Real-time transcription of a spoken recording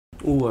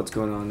What's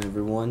going on,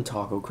 everyone?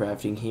 Taco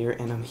Crafting here,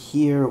 and I'm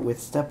here with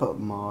StepUp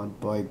mod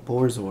by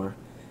Borzor.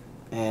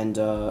 And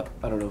I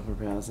don't know if I'm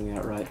pronouncing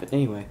that right, but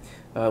anyway,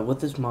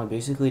 what this mod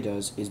basically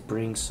does is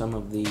bring some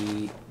of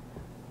the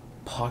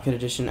Pocket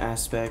Edition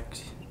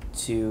aspect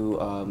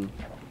to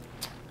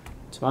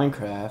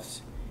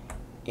Minecraft,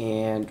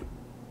 and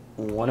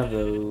one of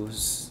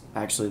those,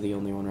 actually the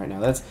only one right now,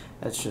 that's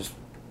just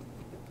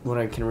what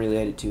I can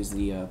relate it to is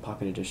the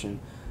Pocket Edition.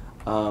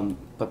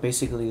 But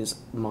basically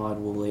this mod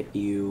will let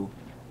you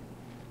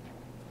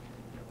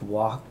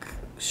walk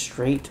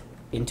straight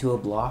into a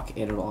block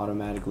and it'll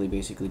automatically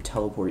basically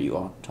teleport you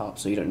on top,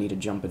 so you don't need to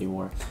jump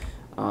anymore.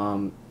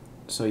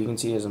 So you can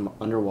see as I'm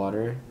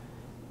underwater,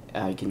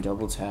 I can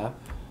double tap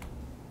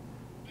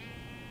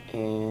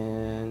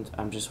and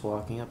I'm just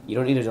walking up. You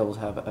don't need to double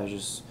tap,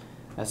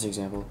 that's an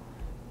example.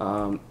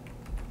 I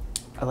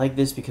like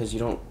this because you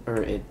don't,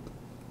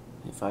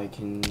 if I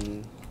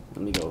can,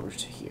 let me go over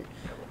to here.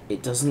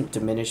 It doesn't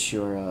diminish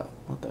your,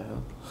 what the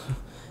hell?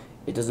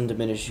 It doesn't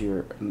diminish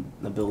your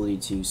ability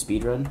to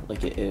speedrun.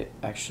 Like, it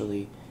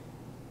actually,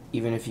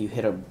 even if you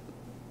hit a,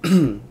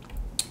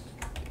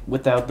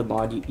 without the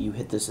mod, you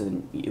hit this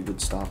and it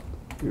would stop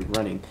your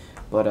running.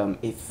 But,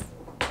 if,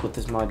 with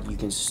this mod, you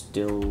can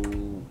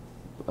still,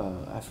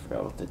 I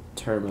forgot what the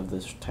term of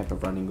this type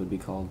of running would be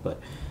called, but,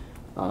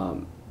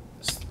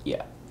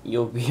 yeah,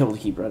 you'll be able to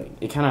keep running.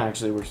 It kind of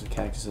actually works with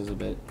cactuses a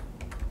bit.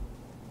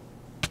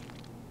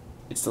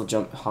 It still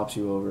hops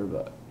you over,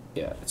 but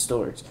yeah, it still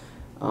works.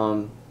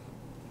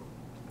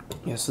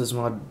 Yeah, so this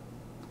mod,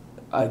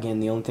 again,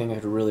 the only thing I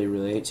could really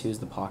relate to is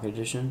the Pocket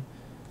Edition.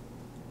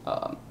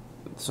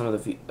 Some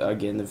of the,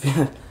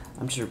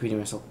 I'm just repeating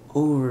myself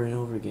over and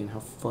over again. How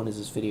fun is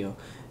this video?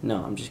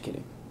 No, I'm just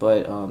kidding.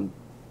 But,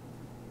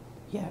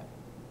 yeah,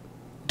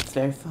 it's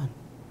very fun.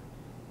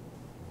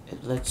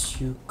 It lets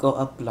you go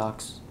up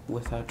blocks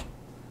without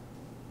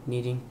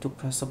needing to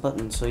press a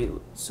button. So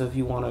if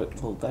you want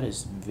to, well, that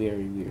is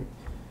very weird.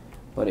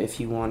 But if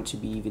you want to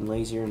be even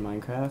lazier in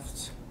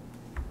Minecraft,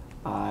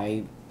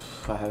 I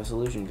have a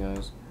solution,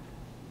 guys.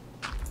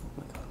 Oh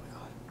my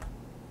god.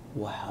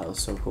 Wow, that's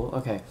so cool.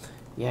 Okay,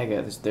 yeah,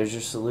 guys, there's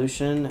your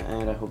solution,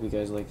 and I hope you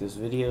guys like this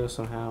video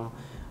somehow.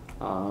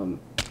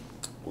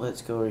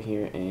 Let's go over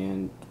here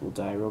and we'll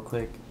die real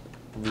quick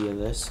via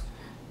this.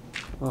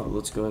 Oh,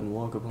 let's go ahead and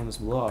walk up on this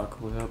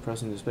block without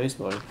pressing the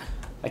spacebar.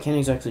 I can't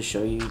exactly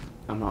show you,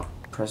 I'm not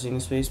pressing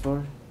the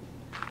spacebar.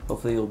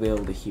 Hopefully you'll be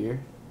able to hear.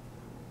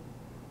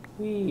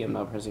 Whee, I'm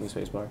not pressing the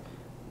spacebar.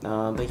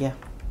 But yeah.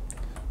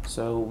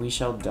 So we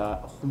shall die.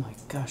 Oh my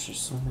gosh, there's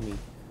so many.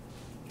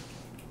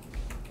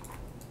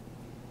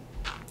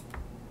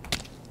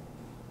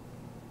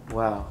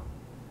 Wow.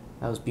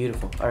 That was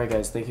beautiful. Alright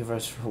guys, thank you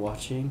guys for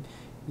watching.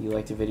 If you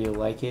liked the video,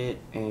 like it,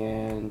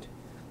 and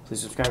please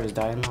subscribe to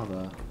Die in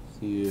Lava.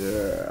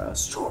 Yeah,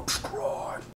 subscribe.